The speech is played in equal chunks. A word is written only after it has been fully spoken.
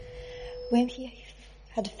When he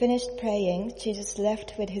had finished praying, Jesus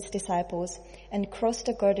left with his disciples and crossed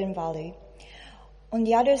the Jordan Valley. On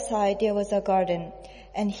the other side there was a garden,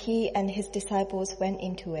 and he and his disciples went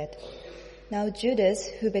into it. Now Judas,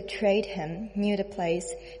 who betrayed him, knew the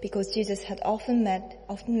place because Jesus had often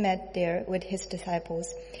met there with his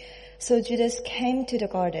disciples. So Judas came to the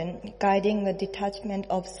garden, guiding a detachment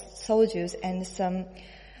of soldiers and some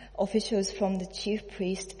officials from the chief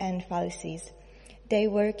priests and Pharisees. They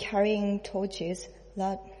were carrying torches,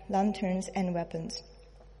 lanterns, and weapons.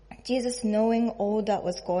 Jesus, knowing all that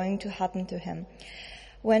was going to happen to him,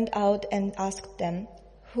 went out and asked them,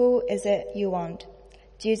 "Who is it you want?"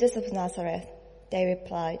 "Jesus of Nazareth," they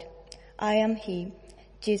replied. "I am he,"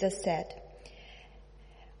 Jesus said.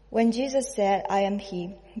 When Jesus said, "I am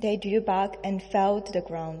he," they drew back and fell to the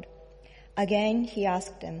ground. Again he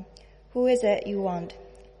asked them, "Who is it you want?"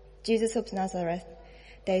 "Jesus of Nazareth,"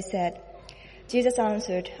 they said. Jesus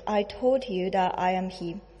answered, "I told you that I am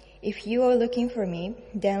he. If you are looking for me,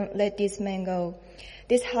 then let these men go."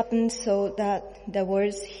 This happened so that the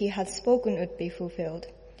words he had spoken would be fulfilled.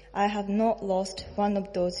 "I have not lost one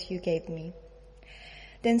of those you gave me."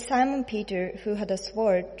 Then Simon Peter, who had a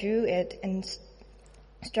sword, drew it and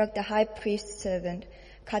struck the high priest's servant,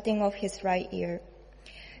 cutting off his right ear.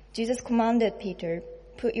 Jesus commanded Peter,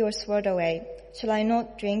 "Put your sword away. Shall I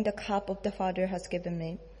not drink the cup of the Father has given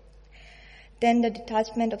me?" Then the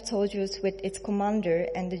detachment of soldiers with its commander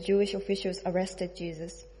and the Jewish officials arrested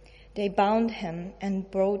Jesus. They bound him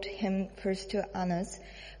and brought him first to Annas,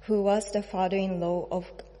 who was the father-in-law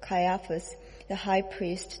of Caiaphas, the high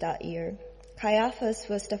priest that year. Caiaphas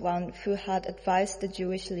was the one who had advised the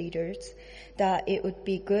Jewish leaders that it would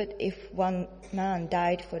be good if one man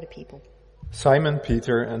died for the people. Simon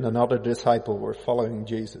Peter and another disciple were following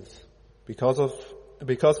Jesus.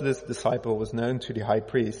 Because this disciple was known to the high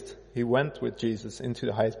priest, he went with Jesus into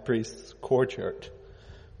the high priest's courtyard.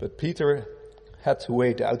 But Peter had to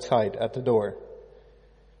wait outside at the door.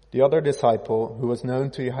 The other disciple, who was known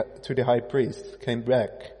to the high priest, came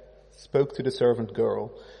back, spoke to the servant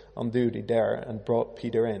girl on duty there, and brought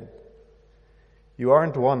Peter in. "You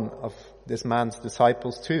aren't one of this man's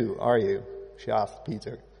disciples too, are you?" she asked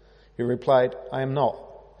Peter. He replied, "I am not."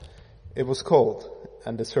 It was cold,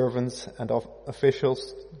 and the servants and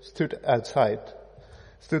officials stood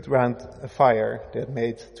round a fire they had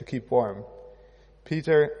made to keep warm.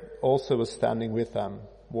 Peter also was standing with them,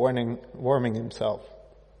 warming himself.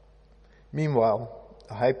 Meanwhile,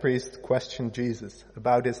 the high priest questioned Jesus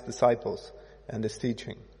about his disciples and his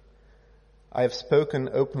teaching. "I have spoken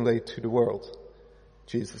openly to the world,"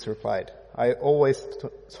 Jesus replied. "I always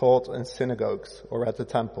taught in synagogues or at the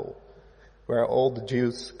temple, where all the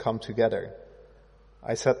Jews come together.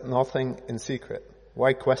 I said nothing in secret.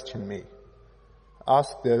 Why question me?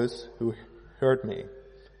 Ask those who heard me.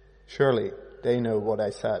 Surely they know what I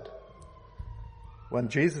said." When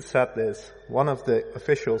Jesus said this, one of the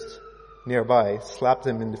officials nearby slapped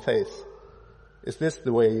him in the face. "Is this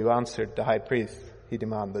the way you answered the high priest?" he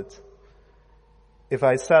demanded. "If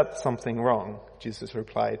I said something wrong," Jesus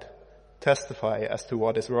replied, "testify as to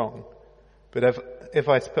what is wrong. But if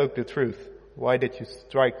I spoke the truth, why did you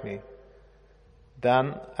strike me?"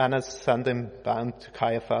 Then Annas sent him bound to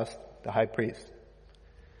Caiaphas, the high priest.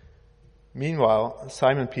 Meanwhile,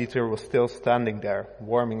 Simon Peter was still standing there,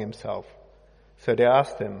 warming himself. So they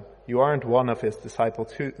asked him, "You aren't one of his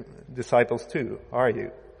disciples too, are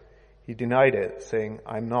you?" He denied it, saying,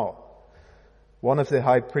 "I'm not." One of the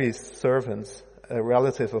high priest's servants, a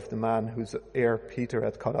relative of the man whose ear Peter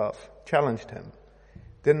had cut off, challenged him.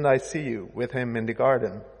 "Didn't I see you with him in the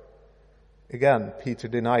garden?" Again, Peter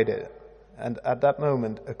denied it, and at that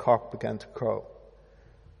moment a cock began to crow.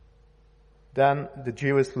 Then the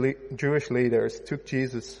Jewish leaders took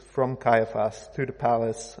Jesus from Caiaphas to the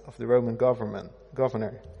palace of the Roman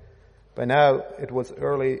governor. By now it was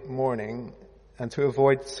early morning, and to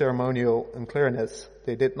avoid ceremonial unclearness,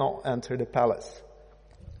 they did not enter the palace,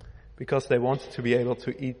 because they wanted to be able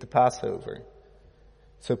to eat the Passover.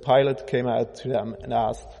 So Pilate came out to them and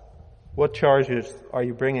asked, "What charges are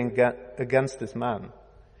you bringing against this man?"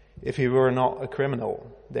 "If he were not a criminal,"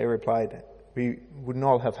 they replied, "we would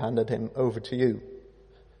not have handed him over to you."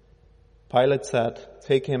 Pilate said,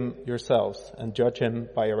 "Take him yourselves and judge him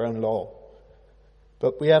by your own law."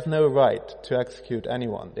 "But we have no right to execute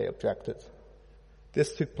anyone," they objected.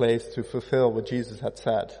 This took place to fulfill what Jesus had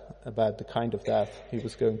said about the kind of death he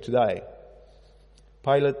was going to die.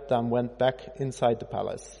 Pilate then went back inside the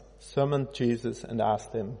palace, summoned Jesus and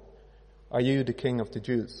asked him, "Are you the king of the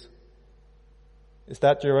Jews?" "Is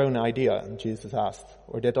that your own idea?" Jesus asked,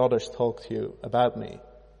 "or did others talk to you about me?"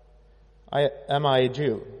 Am I a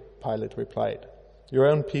Jew?" Pilate replied. Your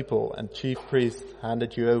own people and chief priests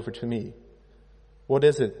handed you over to me. What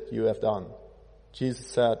is it you have done?" Jesus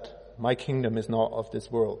said, "My kingdom is not of this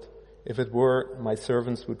world. If it were, my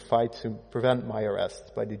servants would fight to prevent my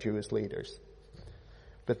arrest by the Jewish leaders.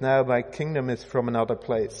 But now my kingdom is from another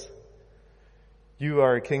place." "You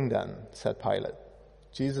are a king then," said Pilate.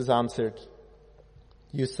 Jesus answered,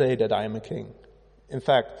 "You say that I am a king. In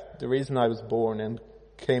fact, the reason I was born and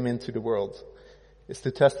came into the world is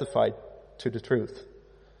to testify to the truth.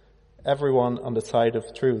 Everyone on the side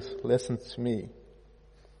of truth listens to me."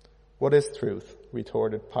 "What is truth?"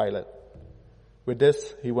 retorted Pilate. With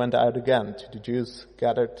this, he went out again to the Jews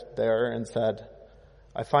gathered there and said,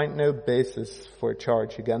 "I find no basis for a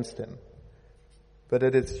charge against him. But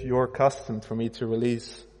it is your custom for me to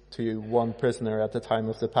release to you one prisoner at the time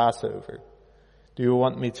of the Passover. Do you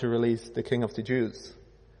want me to release the King of the Jews?"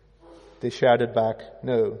 They shouted back,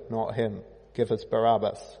 "No, not him. Give us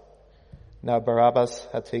Barabbas." Now Barabbas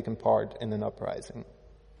had taken part in an uprising.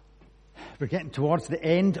 We're getting towards the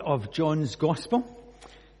end of John's Gospel,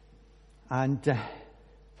 and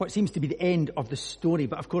what seems to be the end of the story.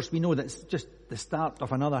 But of course we know that's just the start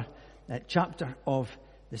of another chapter of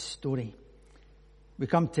the story. We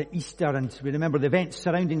come to Easter and we remember the events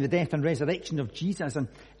surrounding the death and resurrection of Jesus, and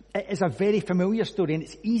it is a very familiar story and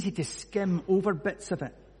it's easy to skim over bits of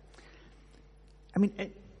it. I mean,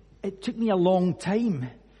 it took me a long time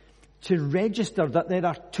to register that there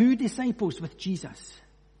are two disciples with Jesus.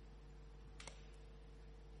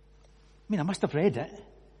 I mean, I must have read it,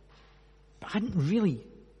 but I hadn't really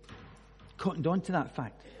cottoned on to that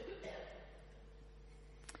fact.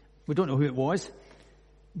 We don't know who it was,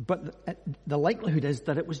 but the likelihood is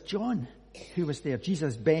that it was John who was there,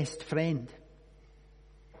 Jesus' best friend.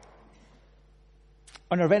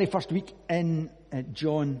 On our very first week in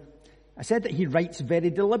John, I said that he writes very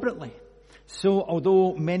deliberately. So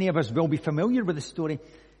although many of us will be familiar with the story,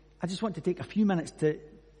 I just want to take a few minutes to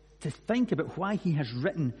think about why he has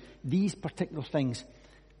written these particular things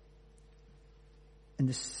in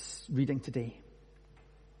this reading today.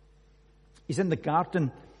 He's in the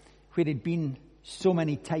garden where he'd been so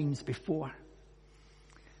many times before.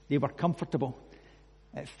 They were comfortable.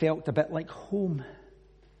 It felt a bit like home.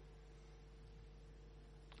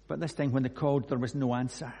 But this time when they called, there was no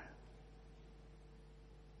answer.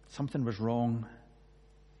 Something was wrong.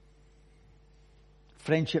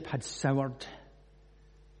 Friendship had soured.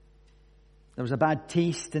 There was a bad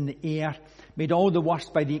taste in the air, made all the worse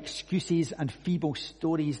by the excuses and feeble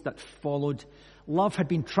stories that followed. Love had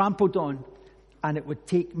been trampled on, and it would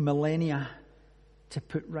take millennia to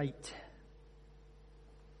put right.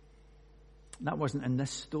 That wasn't in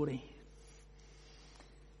this story.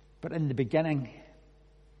 But in the beginning,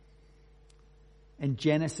 in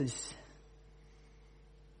Genesis,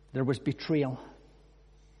 there was betrayal.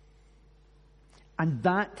 And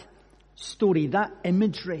that story, that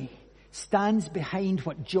imagery, stands behind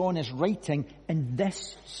what John is writing in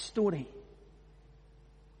this story.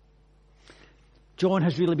 John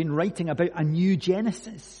has really been writing about a new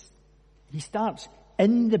Genesis. He starts,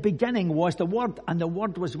 "In the beginning was the Word, and the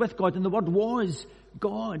Word was with God, and the Word was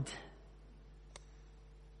God."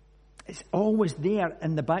 It's always there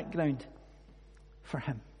in the background for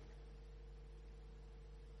him.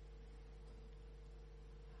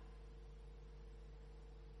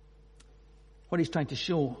 What he's trying to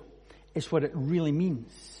show is what it really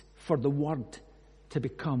means for the Word to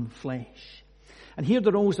become flesh. And here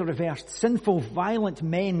the roles are reversed. Sinful, violent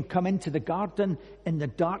men come into the garden in the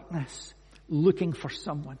darkness looking for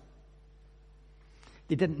someone.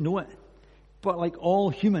 They didn't know it, but like all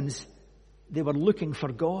humans, they were looking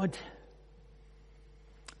for God.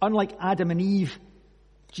 Unlike Adam and Eve,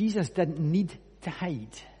 Jesus didn't need to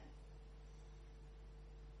hide.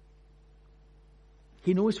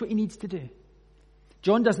 He knows what he needs to do.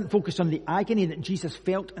 John doesn't focus on the agony that Jesus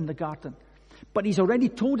felt in the garden. But he's already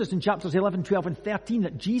told us in chapters 11, 12, and 13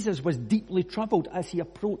 that Jesus was deeply troubled as he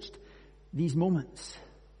approached these moments.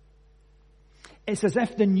 It's as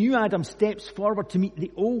if the new Adam steps forward to meet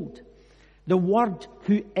the old. The Word,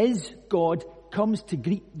 who is God, comes to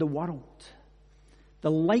greet the world. The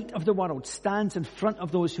light of the world stands in front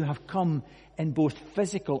of those who have come in both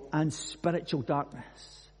physical and spiritual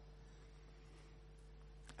darkness.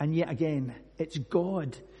 And yet again, it's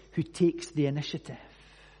God who takes the initiative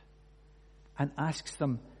and asks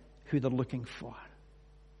them who they're looking for.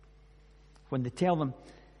 When they tell them,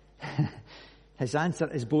 his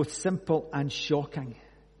answer is both simple and shocking.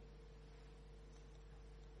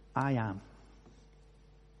 "I am."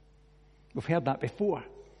 We've heard that before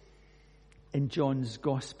in John's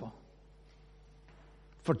Gospel.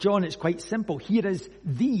 For John, it's quite simple. Here is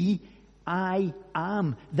the I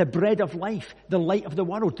am the bread of life, the light of the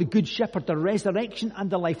world, the good shepherd, the resurrection and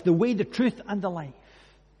the life, the way, the truth and the life.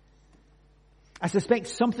 I suspect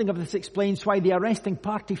something of this explains why the arresting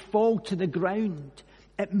party fall to the ground.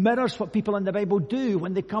 It mirrors what people in the Bible do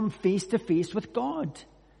when they come face to face with God.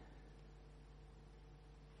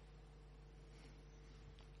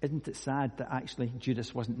 Isn't it sad that actually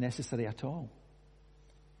Judas wasn't necessary at all?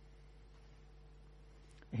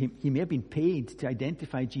 He may have been paid to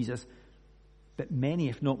identify Jesus, but many,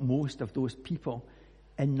 if not most, of those people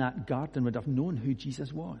in that garden would have known who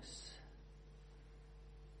Jesus was.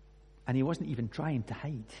 And he wasn't even trying to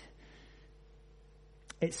hide.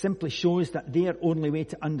 It simply shows that their only way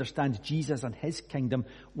to understand Jesus and his kingdom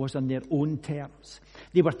was on their own terms.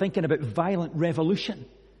 They were thinking about violent revolution.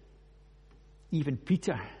 Even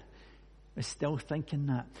Peter was still thinking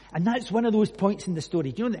that. And that's one of those points in the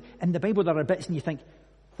story. Do you know that in the Bible there are bits and you think,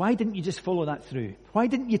 why didn't you just follow that through? Why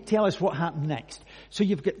didn't you tell us what happened next? So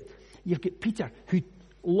you've got Peter who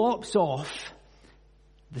lops off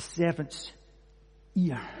the servant's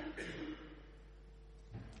ear.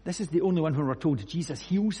 This is the only one where we're told Jesus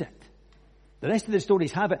heals it. The rest of the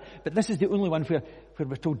stories have it, but this is the only one where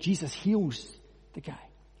we're told Jesus heals the guy.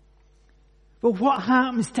 Well, what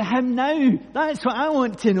happens to him now? That's what I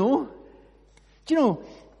want to know. Do you know,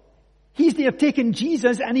 he's there taking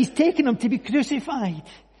Jesus and he's taking him to be crucified.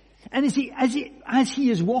 And as he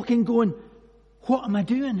is walking going, what am I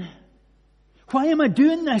doing? Why am I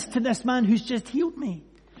doing this to this man who's just healed me?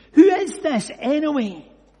 Who is this anyway?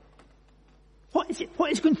 What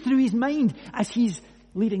is going through his mind as he's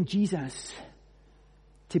leading Jesus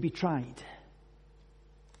to be tried?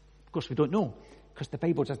 Of course, we don't know, because the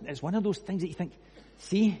Bible doesn't. It's one of those things that you think,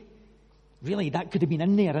 see, really, that could have been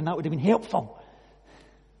in there and that would have been helpful.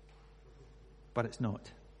 But it's not.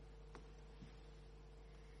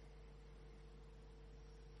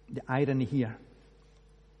 The irony here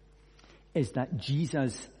is that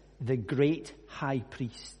Jesus, the great high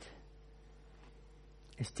priest,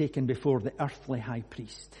 is taken before the earthly high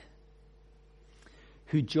priest,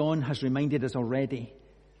 who John has reminded us already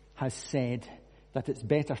has said that it's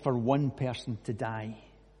better for one person to die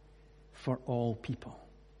for all people.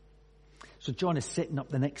 So John is setting up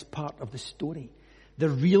the next part of the story. The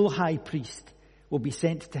real high priest will be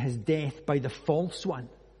sent to his death by the false one,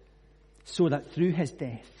 so that through his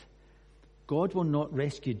death, God will not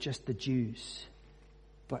rescue just the Jews,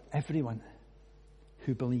 but everyone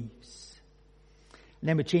who believes. And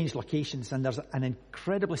then we change locations, and there's an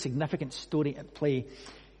incredibly significant story at play.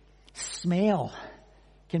 Smell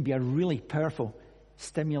can be a really powerful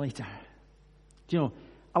stimulator. Do you know,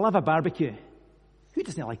 I love a barbecue. Who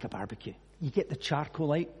doesn't like a barbecue? You get the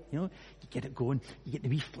charcoal out, you get it going, you get the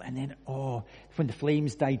wee flame, and then, when the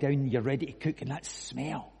flames die down, you're ready to cook, and that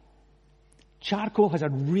smell. Charcoal has a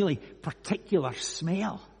really particular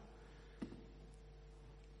smell.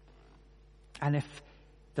 And if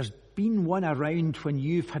there's been one around when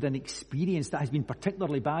you've had an experience that has been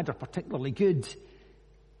particularly bad or particularly good,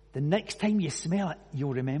 the next time you smell it,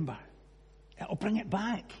 you'll remember. It'll bring it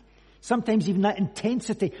back. Sometimes even that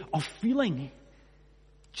intensity of feeling,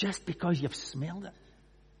 just because you've smelled it.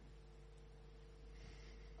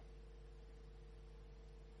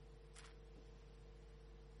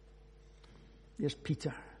 There's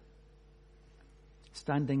Peter,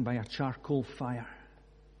 standing by a charcoal fire,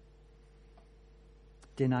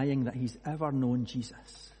 denying that he's ever known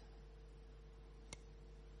Jesus.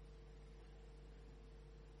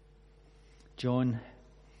 John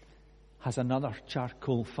has another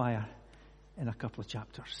charcoal fire in a couple of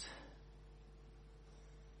chapters.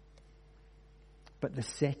 But the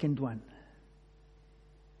second one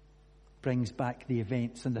brings back the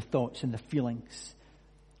events and the thoughts and the feelings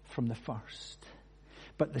from the first.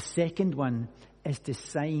 But the second one is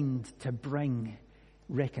designed to bring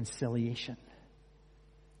reconciliation,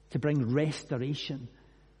 to bring restoration.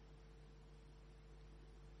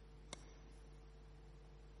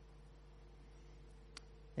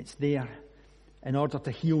 It's there in order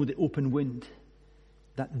to heal the open wound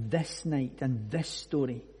that this night and this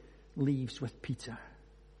story leaves with Peter.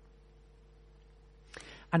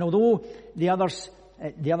 And although the other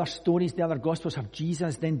stories, the other Gospels have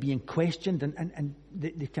Jesus then being questioned and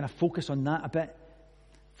they kind of focus on that a bit,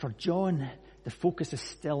 for John, the focus is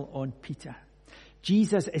still on Peter.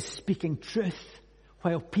 Jesus is speaking truth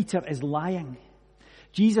while Peter is lying.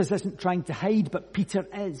 Jesus isn't trying to hide, but Peter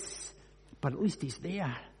is. But at least he's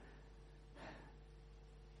there.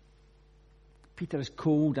 Peter is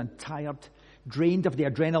cold and tired, drained of the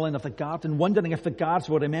adrenaline of the garden, wondering if the guards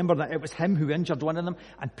will remember that it was him who injured one of them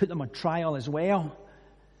and put them on trial as well.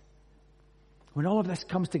 When all of this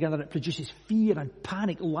comes together, it produces fear and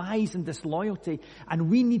panic, lies and disloyalty. And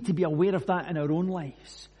we need to be aware of that in our own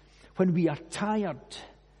lives. When we are tired,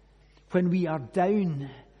 when we are down,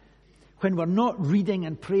 when we're not reading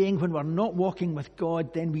and praying, when we're not walking with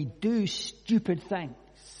God, then we do stupid things.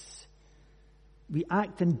 We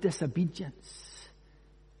act in disobedience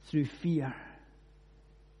through fear.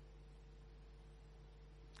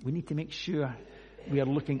 We need to make sure we are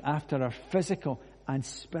looking after our physical and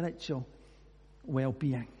spiritual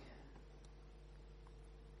well-being.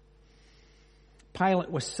 Pilate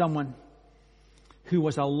was someone who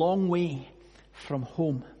was a long way from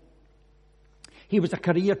home. He was a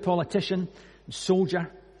career politician,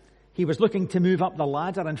 soldier. He was looking to move up the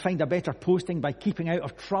ladder and find a better posting by keeping out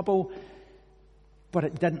of trouble, but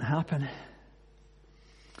it didn't happen.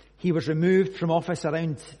 He was removed from office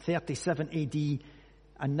around 37 AD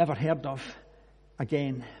and never heard of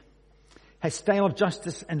again. His style of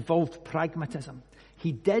justice involved pragmatism.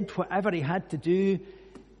 He did whatever he had to do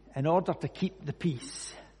in order to keep the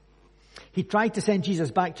peace. He tried to send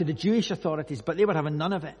Jesus back to the Jewish authorities, but they were having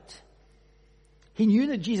none of it. He knew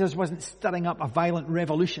that Jesus wasn't stirring up a violent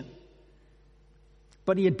revolution,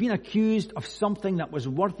 but he had been accused of something that was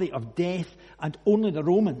worthy of death, and only the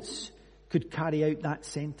Romans could carry out that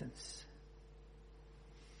sentence.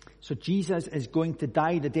 So Jesus is going to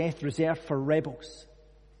die the death reserved for rebels.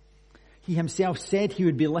 He himself said he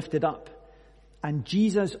would be lifted up, and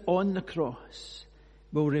Jesus on the cross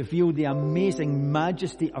will reveal the amazing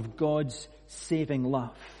majesty of God's saving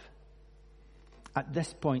love. At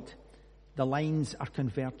this point, the lines are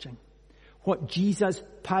converging. What Jesus,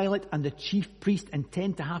 Pilate, and the chief priest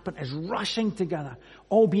intend to happen is rushing together,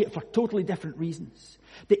 albeit for totally different reasons.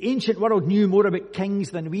 The ancient world knew more about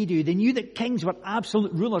kings than we do. They knew that kings were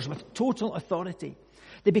absolute rulers with total authority.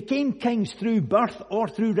 They became kings through birth or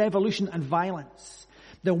through revolution and violence.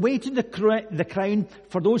 The way to the crown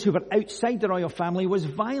for those who were outside the royal family was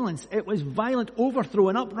violence. It was violent overthrow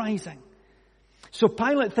and uprising. So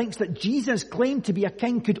Pilate thinks that Jesus' claim to be a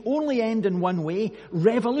king could only end in one way: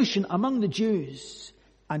 revolution among the Jews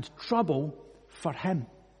and trouble for him.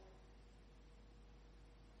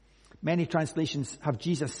 Many translations have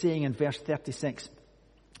Jesus saying in verse 36,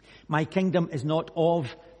 "My kingdom is not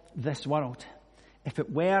of this world. If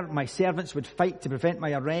it were, my servants would fight to prevent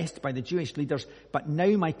my arrest by the Jewish leaders, but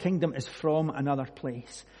now my kingdom is from another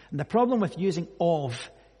place." And the problem with using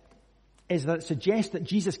 "of" is that it suggests that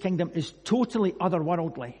Jesus' kingdom is totally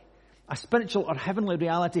otherworldly, a spiritual or heavenly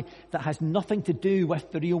reality that has nothing to do with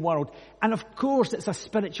the real world. And of course it's a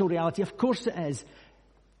spiritual reality, of course it is.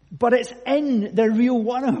 But it's in the real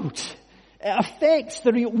world. It affects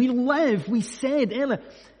the real. We live, we said earlier,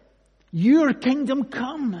 your kingdom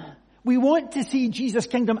come. We want to see Jesus'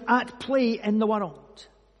 kingdom at play in the world.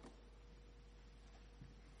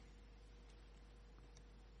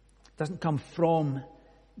 It doesn't come from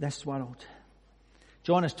this world.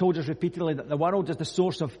 John has told us repeatedly that the world is the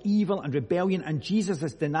source of evil and rebellion, and Jesus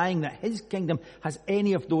is denying that his kingdom has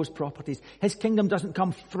any of those properties. His kingdom doesn't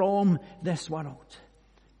come from this world,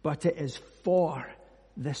 but it is for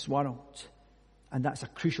this world. And that's a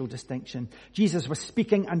crucial distinction. Jesus was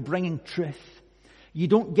speaking and bringing truth. You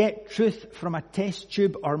don't get truth from a test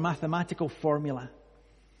tube or mathematical formula.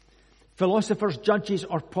 Philosophers, judges,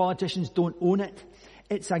 or politicians don't own it.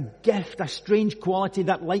 It's a gift, a strange quality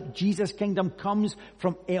that, like Jesus' kingdom, comes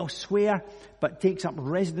from elsewhere, but takes up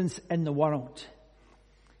residence in the world.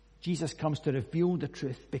 Jesus comes to reveal the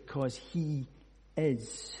truth because he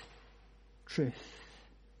is truth.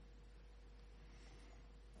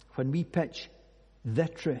 When we pitch the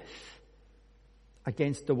truth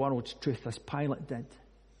against the world's truth, as Pilate did,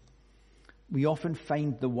 we often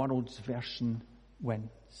find the world's version wins.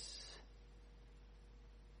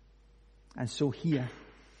 And so here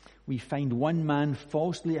we find one man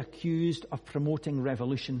falsely accused of promoting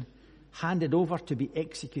revolution, handed over to be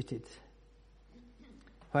executed,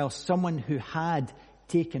 while someone who had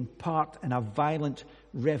taken part in a violent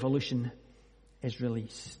revolution is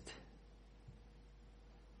released.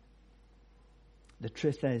 The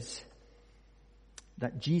truth is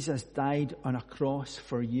that Jesus died on a cross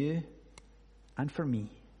for you and for me.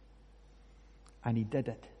 And he did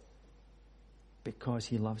it because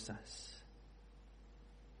he loves us.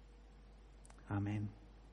 Amen.